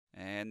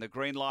And the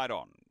green light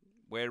on.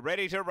 We're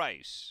ready to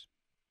race.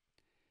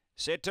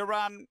 Set to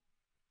run.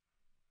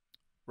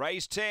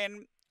 Race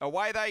 10.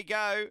 Away they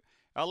go.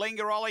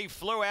 Alingarolli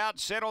flew out,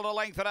 settled a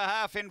length and a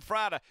half in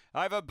front.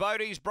 Over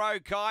Bodie's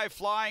Brokai,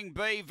 Flying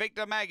B,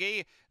 Victor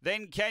Maggie.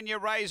 Then Kenya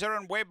Razor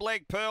and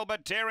Webleg Pearl,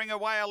 but tearing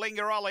away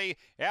Alingarolli.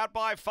 Out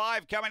by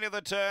 5 coming to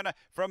the turn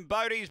from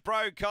Bodie's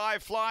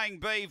Brokai, Flying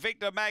B,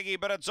 Victor Maggie.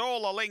 But it's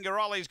all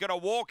Alingarolli's going to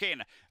walk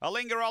in.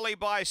 Alingarolli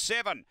by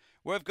 7.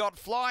 We've got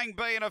Flying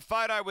B in a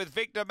photo with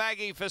Victor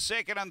Maggie for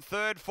second and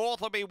third.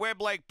 Fourth will be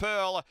Webleg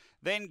Pearl.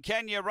 Then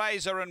Kenya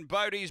Razor and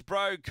Bodie's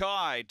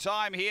Brokai.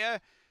 Time here.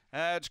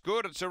 It's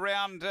good. It's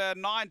around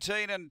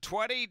 19 and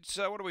 20.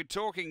 So what are we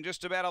talking?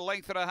 Just about a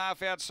length and a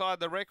half outside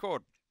the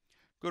record.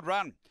 Good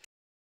run.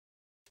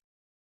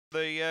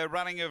 The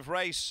running of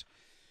race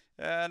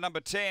number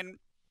 10,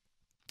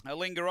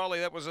 Alingarolli,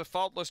 that was a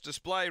faultless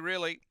display,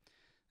 really.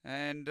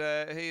 And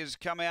he has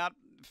come out,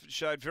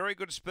 showed very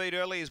good speed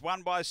early. He's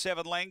won by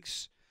 7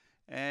 lengths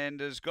and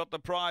has got the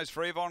prize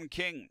for Yvonne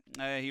King.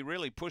 He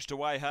really pushed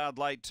away hard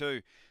late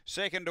too.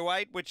 Second to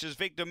 8, which is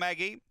Victor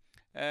Maggie.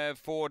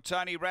 For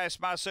Tony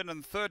Rasmussen,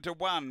 and third to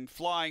 1,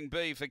 Flying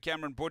B for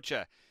Cameron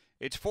Butcher.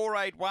 It's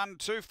 4-8-1,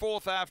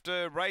 2/4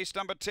 after race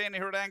number 10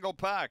 here at Angle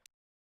Park.